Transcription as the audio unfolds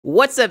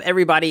What's up,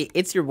 everybody?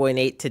 It's your boy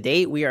Nate.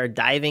 Today we are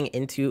diving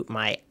into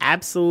my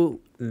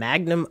absolute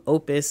magnum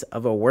opus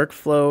of a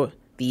workflow,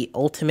 the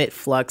ultimate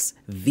Flux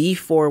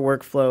V4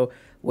 workflow,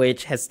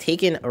 which has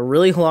taken a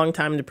really long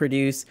time to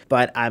produce,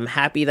 but I'm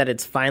happy that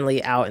it's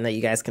finally out and that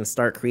you guys can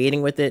start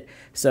creating with it.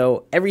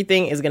 So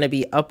everything is going to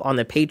be up on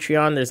the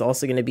Patreon. There's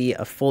also going to be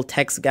a full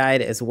text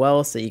guide as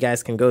well, so you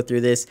guys can go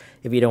through this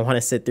if you don't want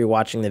to sit through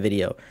watching the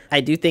video.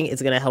 I do think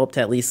it's going to help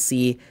to at least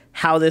see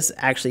how this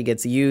actually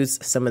gets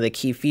used, some of the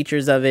key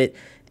features of it,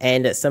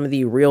 and some of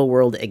the real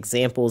world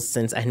examples,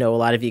 since I know a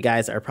lot of you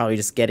guys are probably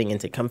just getting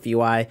into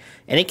ComfyUI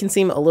and it can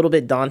seem a little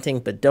bit daunting,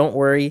 but don't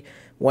worry.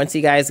 Once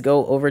you guys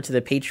go over to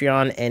the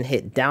Patreon and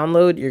hit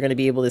download, you're going to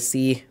be able to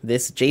see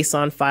this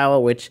JSON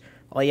file, which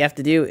all you have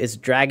to do is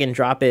drag and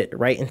drop it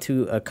right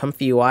into a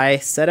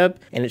ComfyUI setup,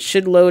 and it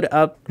should load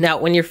up. Now,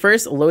 when you're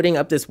first loading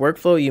up this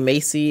workflow, you may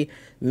see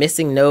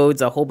missing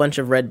nodes, a whole bunch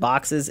of red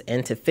boxes,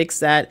 and to fix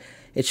that,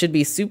 it should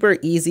be super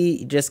easy.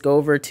 You just go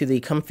over to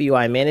the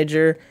ComfyUI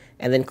manager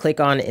and then click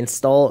on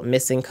install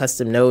missing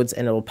custom nodes,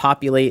 and it will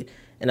populate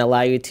and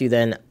allow you to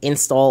then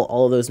install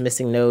all of those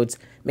missing nodes.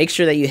 Make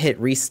sure that you hit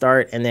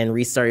restart and then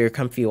restart your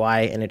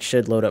ComfyUI, and it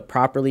should load up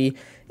properly.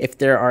 If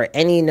there are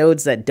any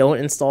nodes that don't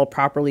install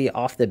properly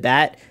off the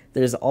bat,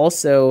 there's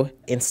also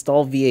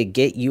install via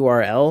git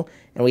URL,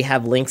 and we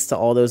have links to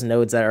all those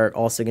nodes that are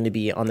also going to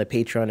be on the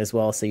Patreon as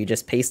well. So you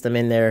just paste them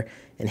in there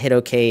and hit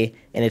OK,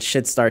 and it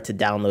should start to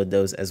download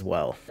those as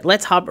well.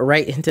 Let's hop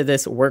right into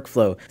this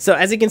workflow. So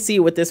as you can see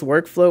with this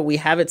workflow, we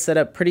have it set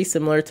up pretty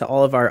similar to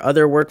all of our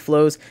other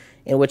workflows,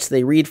 in which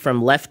they read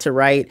from left to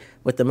right,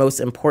 with the most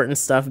important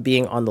stuff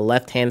being on the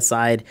left-hand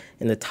side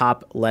in the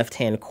top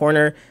left-hand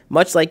corner,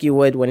 much like you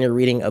would when you're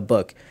reading a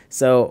book.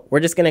 So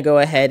we're just going to go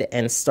ahead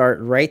and start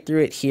right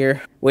through it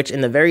here, which in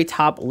the very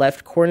top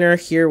left corner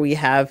here, we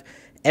have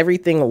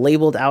everything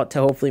labeled out to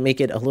hopefully make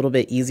it a little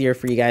bit easier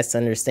for you guys to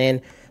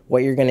understand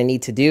what you're going to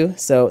need to do.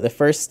 So the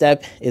first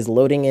step is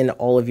loading in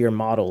all of your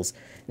models.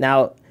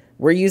 Now,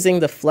 we're using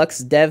the Flux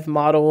Dev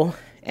model,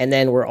 and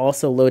then we're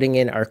also loading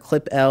in our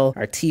ClipL,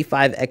 our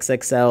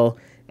T5XXL,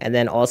 and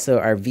then also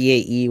our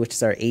VAE, which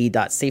is our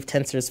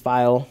AE.SafeTensors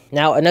file.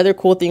 Now, another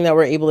cool thing that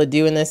we're able to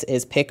do in this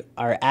is pick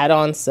our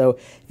add-ons. So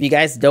if you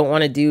guys don't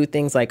want to do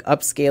things like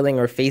upscaling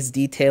or face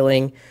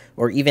detailing,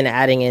 or even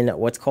adding in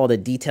what's called a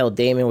detailed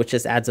daemon, which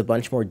just adds a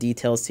bunch more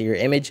details to your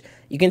image,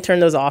 you can turn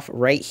those off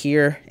right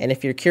here. And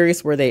if you're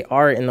curious where they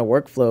are in the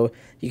workflow,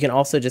 you can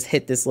also just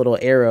hit this little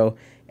arrow,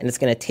 and it's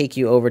going to take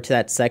you over to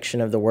that section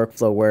of the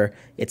workflow where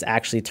it's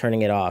actually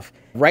turning it off.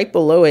 Right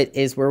below it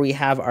is where we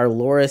have our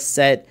LoRa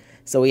set.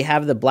 So we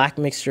have the Black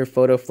Mixture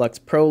Photo Flux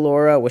Pro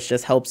LoRa, which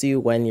just helps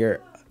you when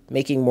you're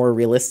making more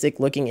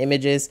realistic looking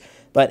images.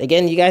 But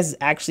again, you guys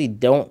actually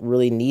don't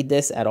really need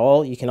this at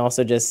all. You can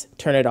also just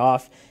turn it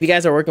off. If you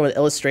guys are working with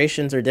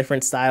illustrations or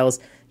different styles,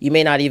 you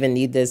may not even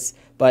need this,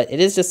 but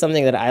it is just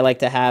something that I like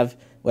to have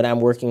when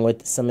I'm working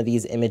with some of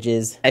these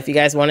images. If you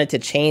guys wanted to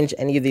change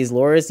any of these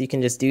LoRas, you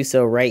can just do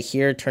so right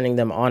here, turning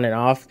them on and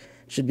off.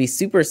 Should be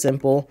super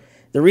simple.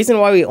 The reason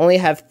why we only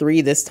have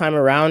 3 this time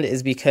around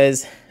is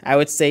because I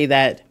would say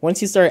that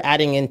once you start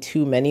adding in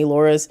too many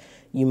LoRas,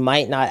 you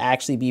might not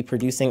actually be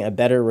producing a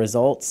better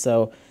result.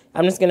 So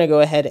I'm just gonna go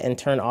ahead and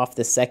turn off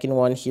the second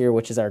one here,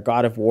 which is our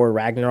God of War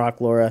Ragnarok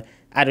LoRa.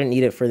 I don't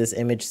need it for this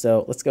image,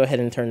 so let's go ahead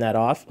and turn that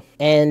off.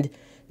 And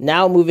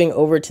now moving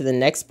over to the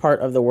next part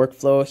of the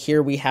workflow,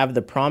 here we have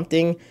the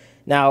prompting.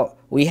 Now,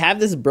 we have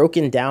this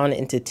broken down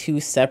into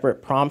 2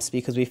 separate prompts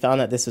because we found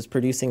that this was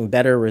producing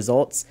better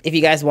results. If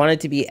you guys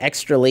wanted to be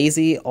extra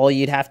lazy, all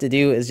you'd have to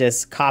do is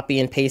just copy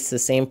and paste the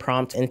same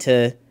prompt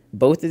into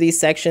both of these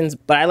sections,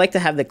 but I like to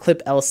have the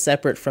ClipL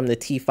separate from the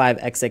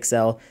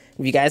T5XXL.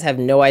 If you guys have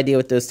no idea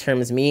what those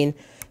terms mean,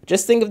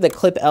 just think of the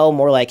ClipL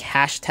more like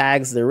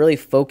hashtags. They're really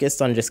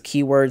focused on just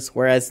keywords,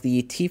 whereas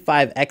the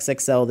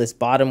T5XXL, this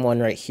bottom one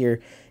right here,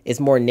 is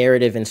more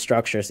narrative in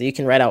structure. So you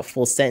can write out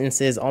full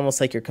sentences,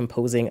 almost like you're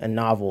composing a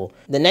novel.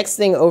 The next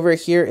thing over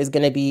here is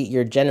going to be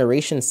your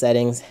generation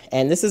settings.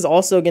 And this is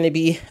also going to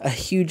be a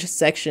huge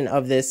section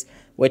of this,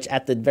 which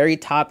at the very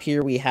top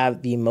here, we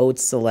have the mode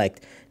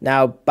select.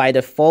 Now, by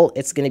default,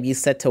 it's going to be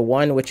set to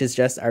 1, which is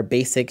just our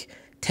basic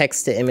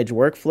text to image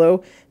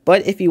workflow.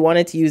 But if you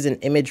wanted to use an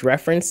image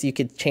reference, you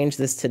could change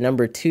this to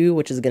number 2,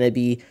 which is going to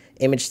be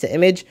image to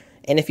image.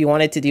 And if you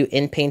wanted to do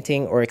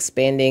inpainting or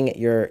expanding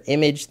your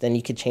image, then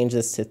you could change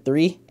this to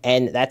 3.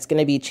 And that's going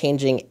to be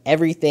changing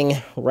everything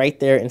right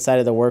there inside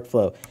of the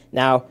workflow.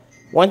 Now,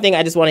 one thing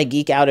I just want to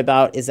geek out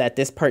about is that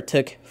this part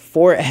took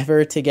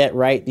forever to get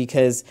right,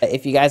 because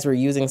if you guys were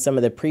using some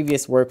of the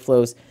previous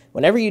workflows,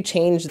 whenever you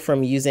changed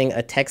from using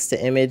a text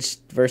to image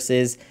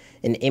versus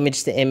an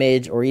image to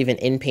image or even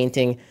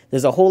inpainting,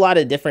 there's a whole lot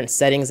of different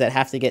settings that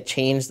have to get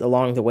changed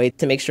along the way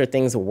to make sure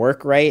things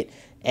work right.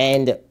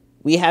 And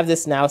we have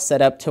this now set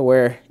up to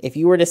where if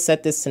you were to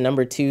set this to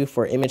number 2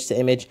 for image to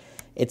image,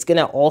 it's going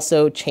to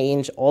also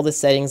change all the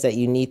settings that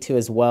you need to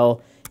as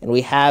well. And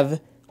we have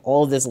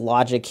all of this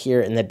logic here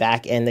in the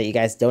back end that you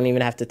guys don't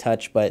even have to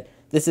touch, but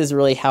this is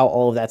really how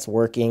all of that's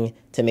working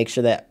to make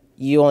sure that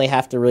you only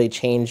have to really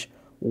change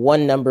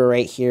one number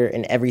right here,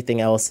 and everything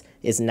else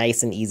is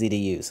nice and easy to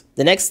use.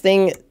 The next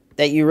thing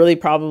that you really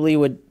probably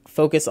would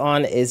focus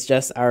on is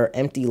just our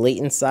empty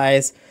latent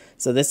size.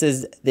 So this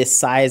is the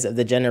size of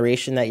the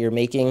generation that you're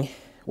making,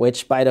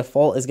 which by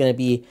default is going to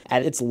be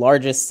at its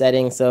largest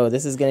setting. So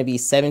this is going to be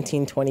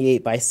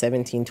 1728 by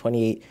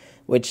 1728,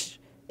 which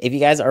if you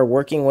guys are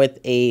working with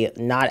a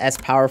not as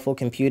powerful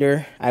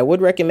computer, I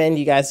would recommend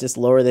you guys just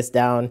lower this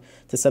down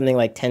to something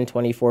like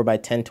 1024 by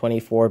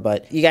 1024,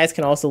 but you guys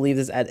can also leave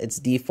this at its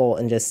default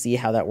and just see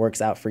how that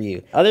works out for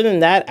you. Other than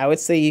that, I would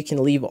say you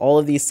can leave all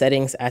of these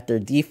settings at their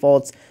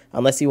defaults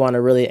unless you want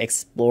to really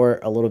explore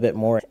a little bit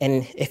more,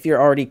 and if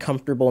you're already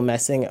comfortable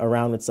messing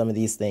around with some of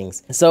these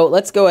things. So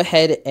let's go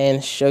ahead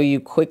and show you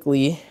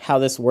quickly how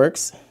this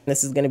works.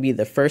 This is going to be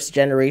the first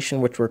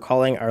generation, which we're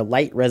calling our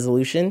light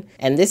resolution,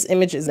 and this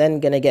image is then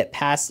going to get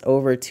passed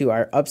over to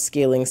our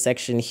upscaling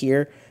section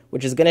here,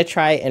 which is going to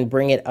try and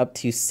bring it up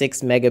to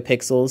 6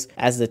 megapixels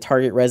as the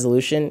target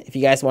resolution. If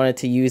you guys wanted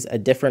to use a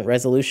different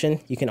resolution,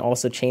 you can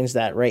also change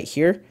that right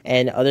here.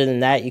 And other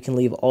than that, you can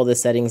leave all the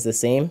settings the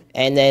same.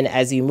 And then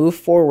as you move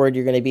forward,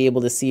 you're going to be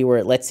able to see where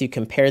it lets you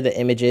compare the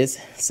images.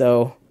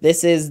 So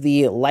this is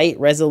the light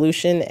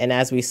resolution, and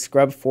as we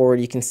scrub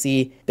forward, you can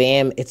see,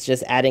 bam, it's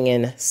just adding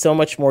in so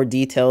much more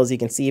details. You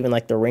can see even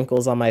like the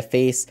wrinkles on my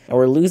face, and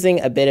we're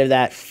losing a bit of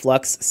that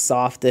Flux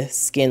soft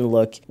skin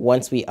look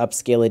once we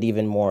upscale it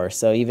even more.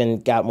 So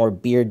even got more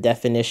beard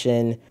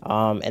definition,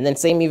 and then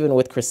same even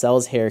with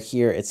Crisel's hair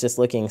here, it's just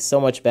looking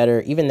so much better.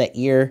 Even the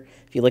ear,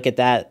 if you look at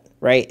that,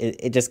 right,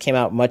 it just came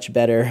out much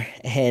better.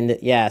 And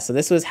yeah, so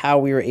this was how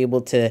we were able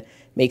to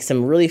make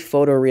some really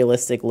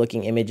photorealistic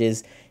looking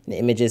images, and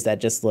images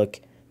that just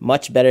look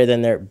much better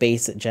than their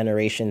base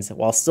generations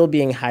while still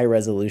being high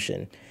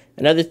resolution.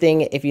 Another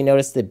thing, if you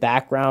notice the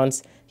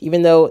backgrounds,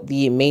 even though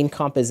the main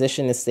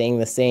composition is staying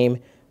the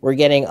same, we're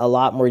getting a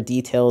lot more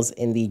details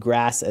in the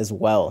grass as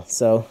well.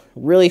 So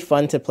really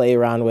fun to play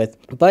around with.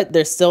 But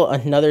there's still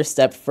another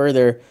step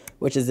further,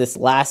 which is this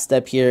last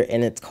step here,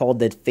 and it's called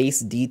the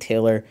face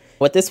detailer.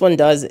 What this one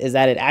does is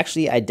that it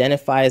actually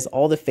identifies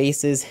all the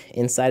faces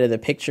inside of the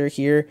picture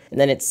here, and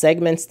then it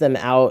segments them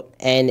out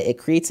and it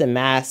creates a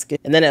mask,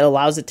 and then it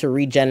allows it to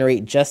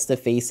regenerate just the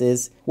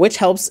faces, which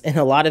helps in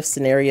a lot of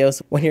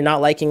scenarios when you're not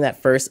liking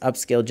that first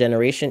upscale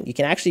generation. You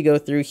can actually go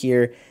through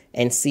here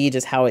and see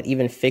just how it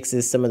even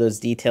fixes some of those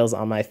details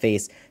on my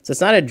face. So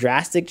it's not a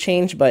drastic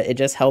change, but it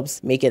just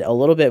helps make it a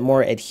little bit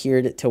more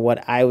adhered to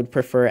what I would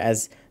prefer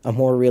as a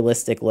more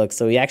realistic look.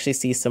 So we actually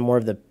see some more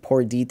of the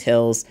poor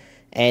details,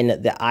 and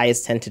the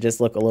eyes tend to just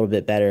look a little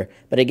bit better.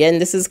 But again,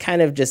 this is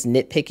kind of just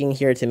nitpicking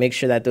here to make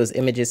sure that those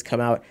images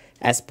come out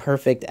as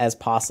perfect as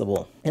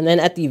possible. And then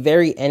at the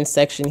very end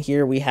section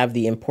here, we have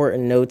the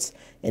important notes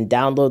and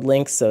download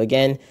links. So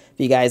again, if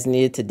you guys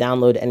needed to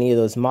download any of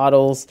those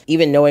models,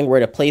 even knowing where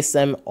to place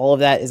them, all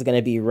of that is going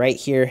to be right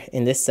here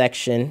in this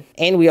section.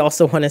 And we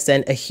also want to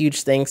send a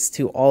huge thanks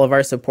to all of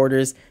our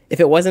supporters. If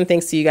it wasn't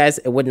thanks to you guys,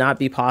 it would not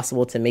be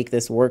possible to make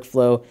this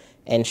workflow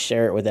and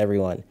share it with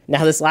everyone.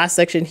 Now, this last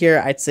section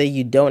here, I'd say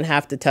you don't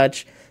have to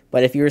touch,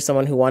 but if you were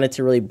someone who wanted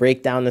to really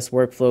break down this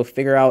workflow,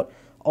 figure out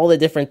all the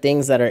different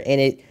things that are in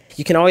it,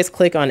 you can always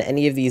click on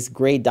any of these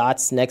gray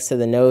dots next to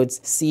the nodes,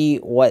 see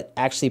what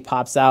actually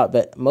pops out,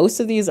 but most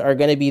of these are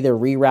going to be the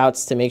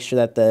reroutes to make sure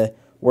that the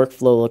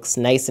workflow looks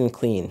nice and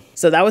clean.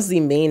 So that was the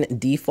main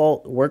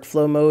default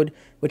workflow mode,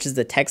 which is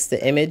the text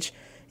to image.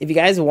 If you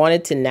guys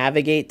wanted to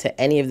navigate to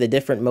any of the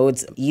different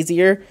modes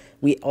easier,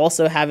 we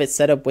also have it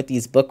set up with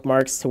these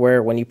bookmarks to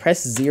where when you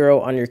press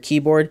 0 on your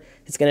keyboard,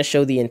 it's going to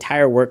show the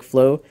entire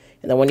workflow.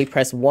 And then when you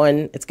press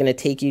 1, it's going to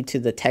take you to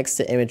the text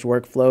to image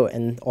workflow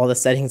and all the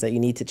settings that you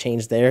need to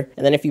change there.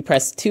 And then if you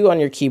press 2 on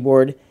your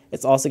keyboard,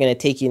 it's also going to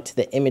take you to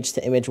the image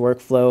to image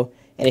workflow.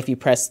 And if you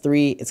press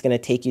 3, it's going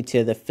to take you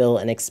to the fill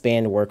and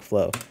expand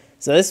workflow.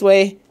 So this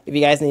way, if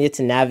you guys needed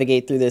to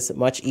navigate through this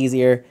much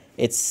easier,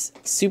 it's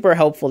super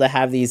helpful to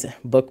have these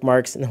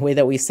bookmarks, and the way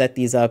that we set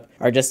these up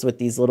are just with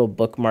these little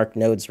bookmark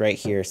nodes right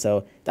here.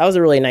 So that was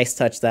a really nice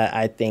touch that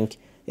I think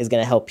is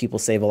going to help people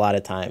save a lot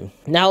of time.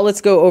 Now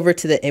let's go over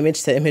to the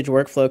image to image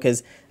workflow,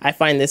 because I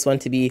find this one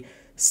to be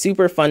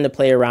super fun to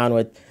play around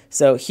with.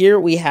 So here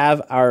we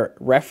have our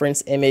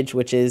reference image,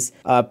 which is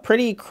a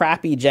pretty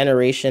crappy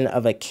generation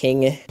of a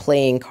king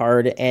playing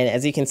card. And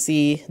as you can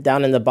see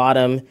down in the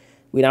bottom,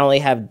 we not only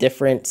have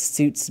different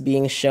suits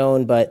being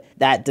shown, but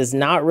that does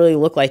not really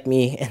look like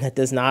me, and that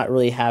does not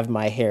really have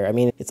my hair. I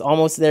mean, it's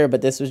almost there,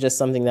 but this was just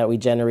something that we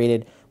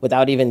generated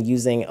without even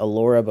using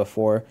Allura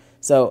before.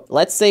 So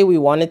let's say we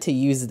wanted to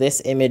use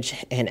this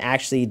image and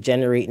actually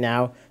generate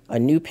now a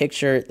new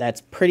picture that's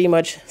pretty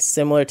much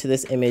similar to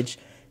this image.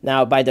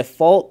 Now, by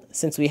default,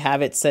 since we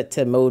have it set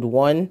to mode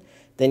 1,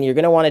 then you're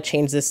going to want to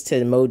change this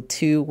to mode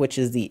 2, which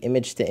is the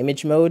image to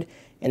image mode.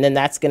 And then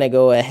that's going to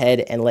go ahead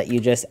and let you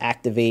just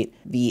activate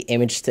the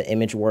image to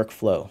image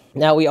workflow.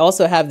 Now, we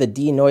also have the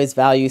denoise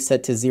value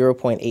set to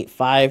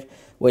 0.85,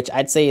 which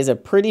I'd say is a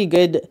pretty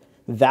good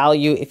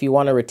value if you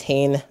want to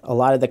retain a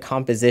lot of the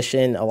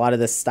composition, a lot of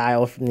the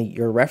style from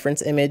your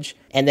reference image,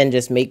 and then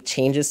just make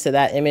changes to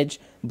that image.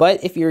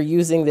 But if you're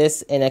using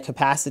this in a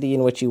capacity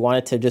in which you want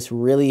it to just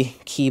really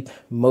keep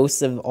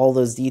most of all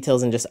those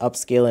details and just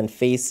upscale and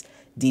face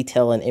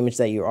detail an image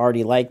that you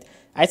already liked,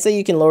 I'd say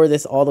you can lower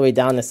this all the way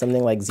down to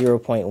something like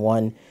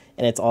 0.1,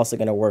 and it's also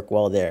going to work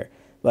well there.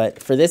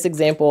 But for this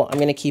example, I'm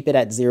going to keep it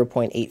at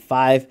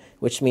 0.85,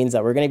 which means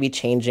that we're going to be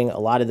changing a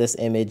lot of this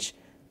image,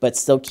 but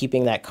still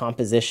keeping that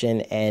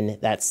composition and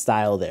that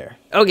style there.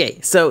 Okay,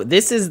 so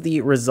this is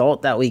the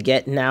result that we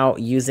get now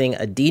using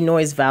a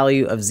denoise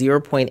value of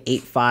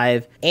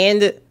 0.85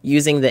 and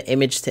using the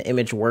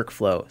image-to-image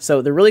workflow.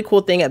 So the really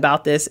cool thing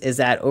about this is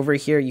that over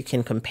here, you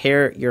can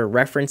compare your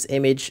reference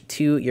image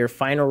to your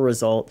final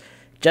result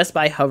just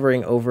by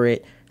hovering over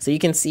it. So you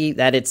can see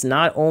that it's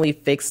not only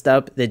fixed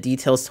up the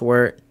details to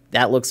where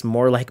that looks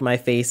more like my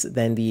face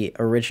than the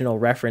original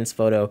reference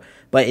photo,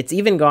 but it's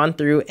even gone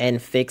through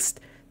and fixed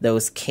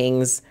those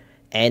kings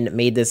and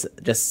made this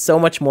just so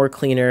much more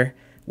cleaner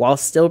while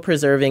still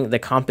preserving the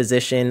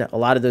composition, a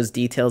lot of those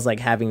details like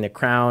having the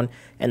crown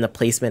and the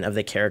placement of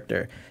the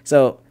character.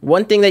 So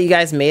one thing that you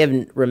guys may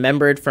have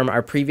remembered from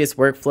our previous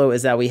workflow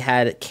is that we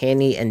had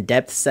canny and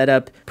depth set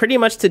up pretty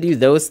much to do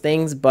those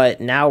things, but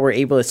now we're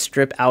able to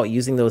strip out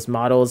using those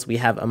models. We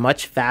have a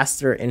much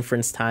faster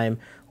inference time,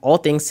 all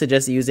thanks to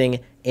just using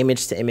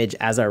image to image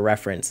as our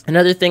reference.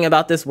 Another thing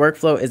about this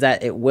workflow is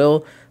that it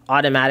will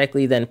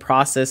automatically then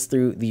process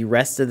through the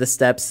rest of the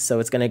steps. So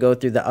it's going to go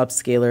through the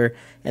upscaler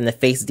and the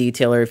face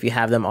detailer if you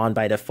have them on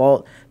by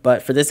default.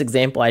 But for this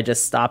example, I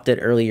just stopped it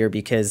earlier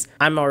because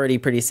I'm already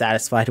pretty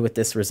satisfied with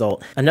this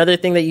result. Another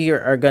thing that you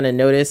are going to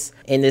notice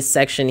in this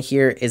section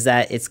here is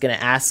that it's going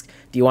to ask,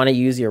 do you want to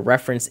use your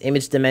reference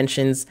image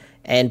dimensions?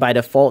 And by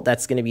default,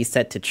 that's going to be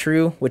set to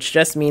true, which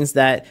just means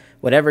that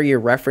whatever your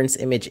reference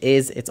image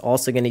is, it's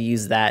also going to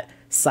use that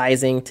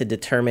sizing to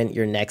determine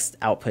your next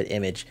output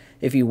image.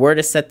 If you were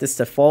to set this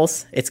to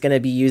false, it's going to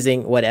be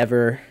using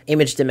whatever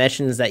image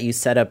dimensions that you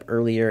set up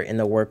earlier in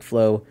the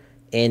workflow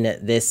in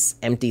this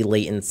empty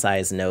latent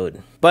size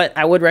node. But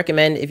I would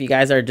recommend, if you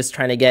guys are just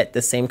trying to get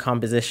the same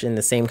composition,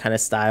 the same kind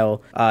of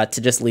style,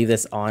 to just leave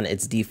this on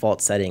its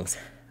default settings.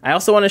 I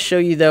also want to show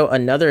you though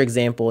another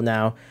example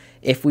now.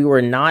 If we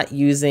were not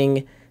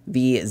using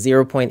the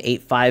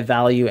 0.85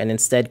 value and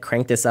instead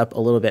crank this up a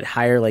little bit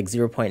higher, like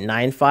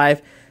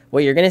 0.95,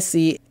 what you're going to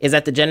see is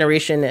that the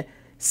generation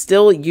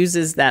still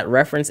uses that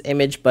reference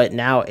image, but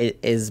now it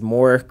is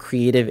more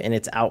creative in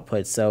its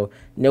output. So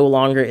no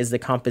longer is the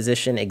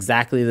composition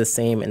exactly the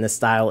same and the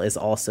style is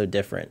also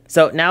different.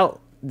 So now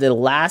the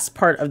last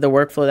part of the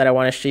workflow that I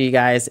want to show you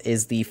guys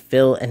is the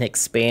fill and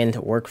expand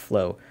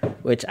workflow,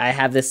 which I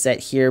have this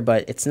set here,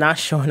 but it's not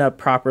showing up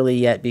properly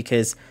yet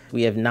because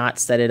we have not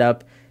set it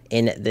up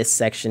in this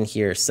section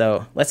here.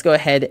 So let's go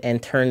ahead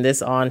and turn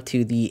this on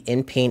to the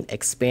inpaint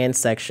expand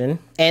section.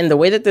 And the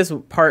way that this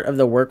part of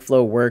the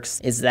workflow works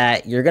is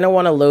that you're going to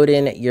want to load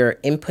in your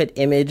input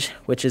image,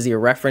 which is your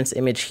reference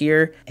image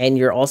here. And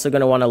you're also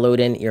going to want to load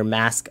in your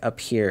mask up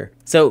here.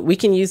 So we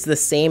can use the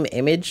same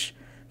image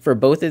for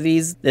both of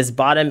these. This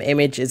bottom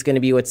image is going to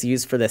be what's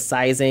used for the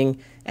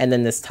sizing, and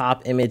then this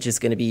top image is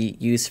going to be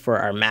used for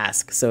our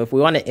mask. So if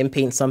we want to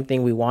inpaint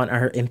something, we want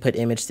our input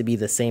image to be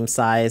the same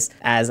size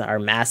as our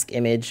mask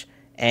image.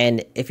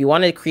 And if you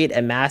want to create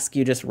a mask,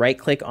 you just right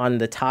click on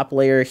the top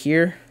layer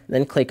here,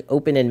 then click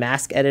open in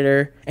mask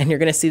editor, and you're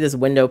going to see this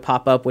window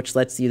pop up, which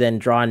lets you then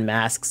draw in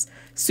masks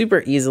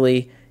super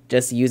easily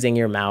just using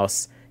your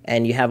mouse.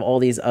 And you have all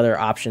these other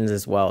options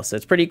as well. So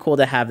it's pretty cool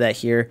to have that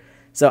here.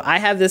 So I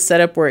have this set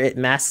up where it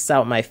masks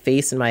out my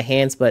face and my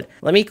hands, but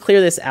let me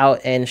clear this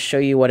out and show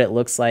you what it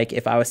looks like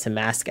if I was to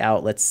mask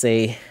out, let's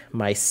say,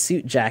 my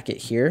suit jacket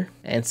here.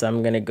 And so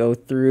I'm going to go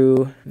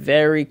through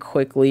very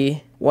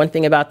quickly. One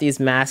thing about these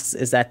masks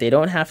is that they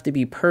don't have to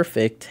be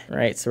perfect,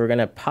 right? So we're going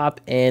to pop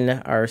in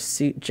our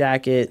suit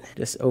jacket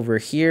just over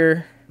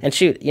here. And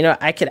shoot, you know,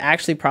 I could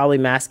actually probably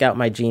mask out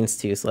my jeans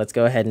too. So let's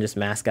go ahead and just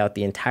mask out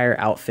the entire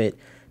outfit.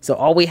 So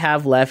all we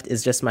have left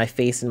is just my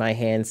face and my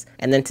hands.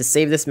 And then to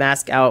save this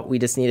mask out, we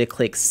just need to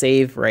click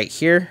save right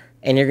here.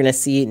 And you're gonna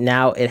see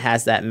now it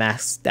has that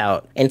masked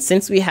out. And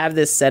since we have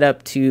this set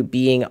up to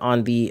being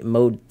on the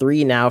mode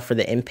 3 now for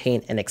the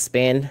inpaint and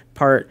expand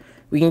part,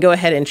 we can go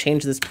ahead and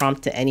change this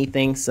prompt to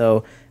anything.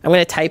 So I'm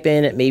gonna type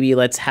in, maybe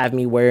let's have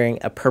me wearing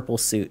a purple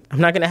suit.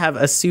 I'm not gonna have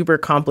a super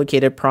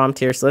complicated prompt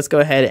here. So let's go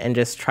ahead and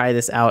just try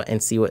this out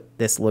and see what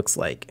this looks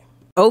like.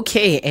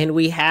 Okay, and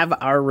we have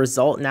our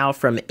result now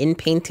from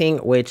inpainting,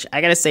 which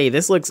I gotta say,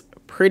 this looks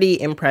pretty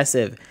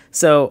impressive.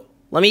 So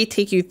let me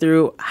take you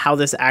through how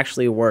this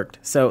actually worked.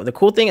 So the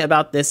cool thing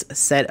about this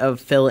set of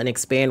fill and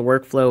expand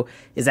workflow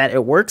is that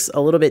it works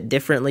a little bit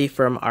differently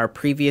from our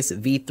previous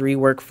V3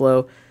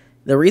 workflow.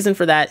 The reason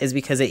for that is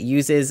because it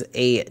uses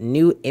a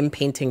new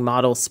inpainting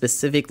model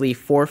specifically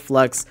for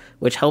Flux,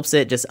 which helps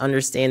it just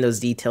understand those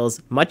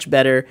details much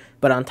better.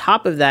 But on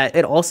top of that,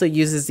 it also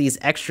uses these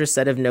extra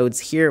set of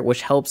nodes here,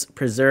 which helps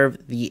preserve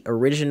the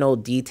original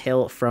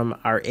detail from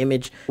our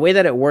image. The way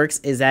that it works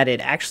is that it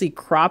actually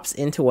crops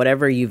into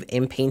whatever you've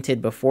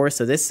inpainted before.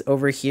 So this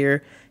over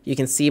here, you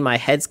can see my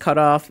head's cut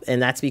off,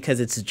 and that's because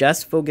it's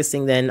just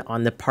focusing then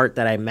on the part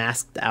that I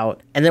masked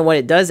out. And then what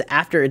it does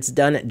after it's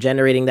done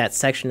generating that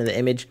section of the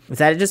image is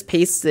that it just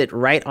pastes it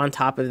right on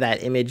top of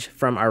that image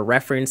from our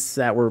reference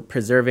so that we're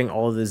preserving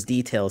all of those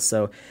details.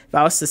 So if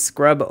I was to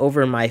scrub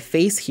over my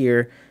face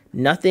here,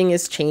 nothing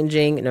is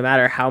changing no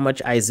matter how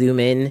much I zoom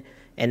in.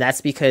 And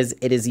that's because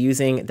it is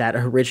using that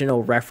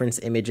original reference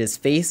image's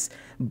face.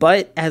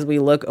 But as we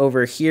look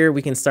over here,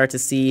 we can start to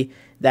see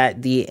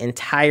that the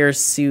entire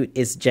suit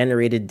is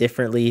generated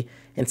differently.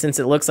 And since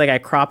it looks like I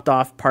cropped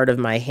off part of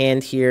my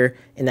hand here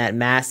in that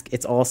mask,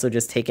 it's also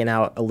just taken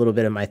out a little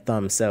bit of my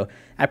thumb. So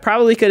I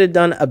probably could have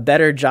done a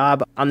better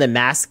job on the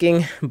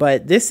masking,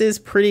 but this is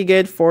pretty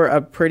good for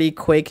a pretty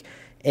quick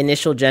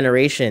initial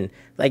generation.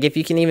 Like if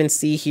you can even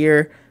see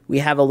here, we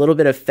have a little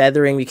bit of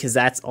feathering because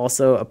that's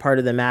also a part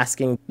of the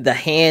masking. The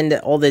hand,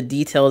 all the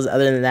details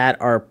other than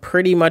that are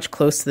pretty much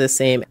close to the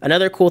same.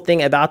 Another cool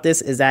thing about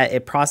this is that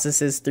it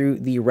processes through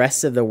the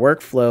rest of the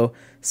workflow.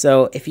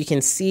 So if you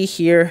can see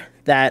here,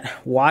 that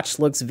watch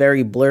looks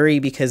very blurry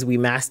because we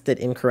masked it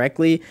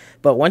incorrectly.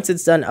 But once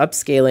it's done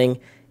upscaling,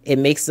 it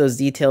makes those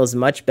details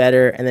much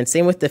better. And then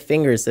same with the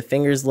fingers. The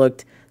fingers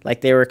looked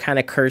like they were kind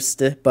of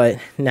cursed, but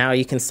now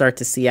you can start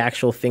to see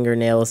actual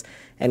fingernails.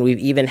 And we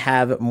even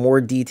have more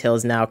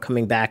details now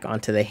coming back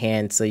onto the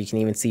hand. So you can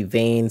even see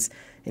veins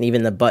and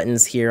even the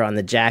buttons here on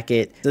the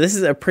jacket. So this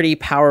is a pretty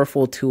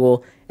powerful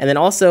tool. And then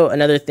also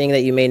another thing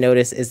that you may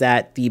notice is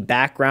that the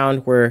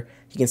background where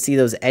you can see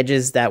those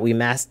edges that we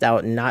masked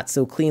out not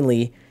so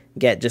cleanly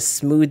get just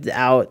smoothed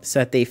out so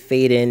that they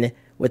fade in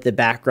with the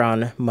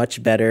background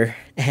much better,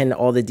 and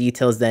all the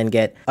details then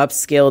get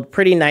upscaled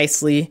pretty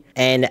nicely.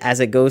 And as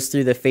it goes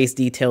through the face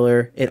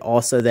detailer, it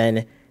also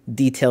then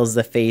details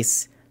the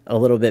face a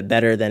little bit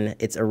better than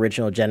its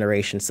original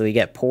generation. So we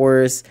get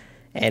pores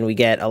and we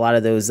get a lot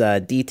of those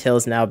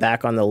details now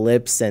back on the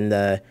lips and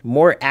the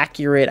more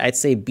accurate, I'd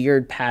say,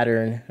 beard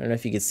pattern. I don't know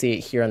if you can see it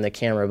here on the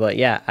camera, but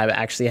yeah, I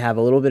actually have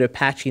a little bit of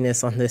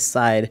patchiness on this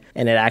side,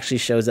 and it actually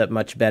shows up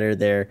much better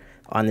there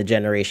on the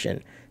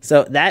generation.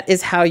 So that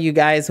is how you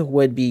guys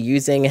would be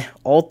using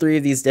all three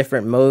of these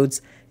different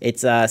modes.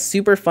 It's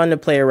super fun to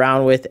play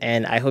around with,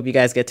 and I hope you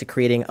guys get to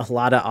creating a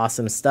lot of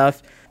awesome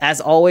stuff. As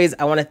always,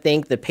 I want to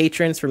thank the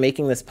patrons for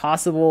making this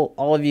possible.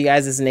 All of you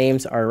guys'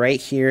 names are right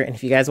here, and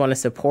if you guys want to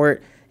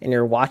support and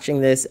you're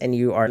watching this and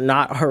you are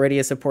not already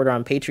a supporter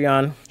on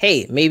Patreon,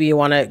 hey, maybe you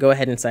want to go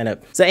ahead and sign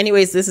up. So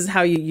anyways, this is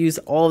how you use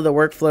all of the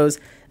workflows.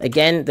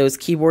 Again, those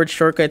keyboard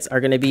shortcuts are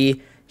going to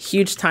be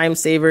huge time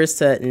savers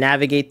to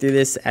navigate through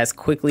this as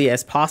quickly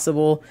as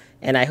possible.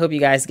 And I hope you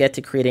guys get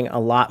to creating a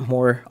lot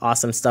more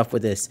awesome stuff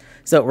with this.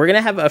 So we're going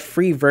to have a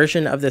free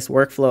version of this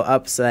workflow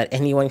up so that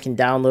anyone can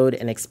download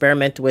and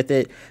experiment with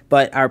it.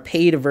 But our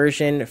paid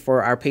version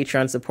for our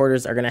Patreon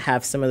supporters are going to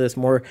have some of those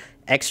more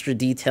extra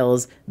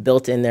details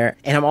built in there.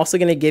 And I'm also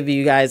going to give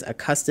you guys a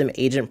custom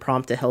agent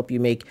prompt to help you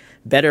make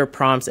better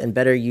prompts and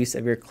better use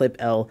of your Clip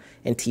L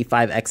and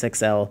T5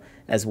 XXL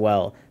as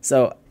well.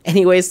 So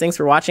anyways, thanks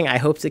for watching. I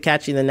hope to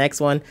catch you in the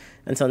next one.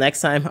 Until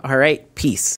next time, all right, peace.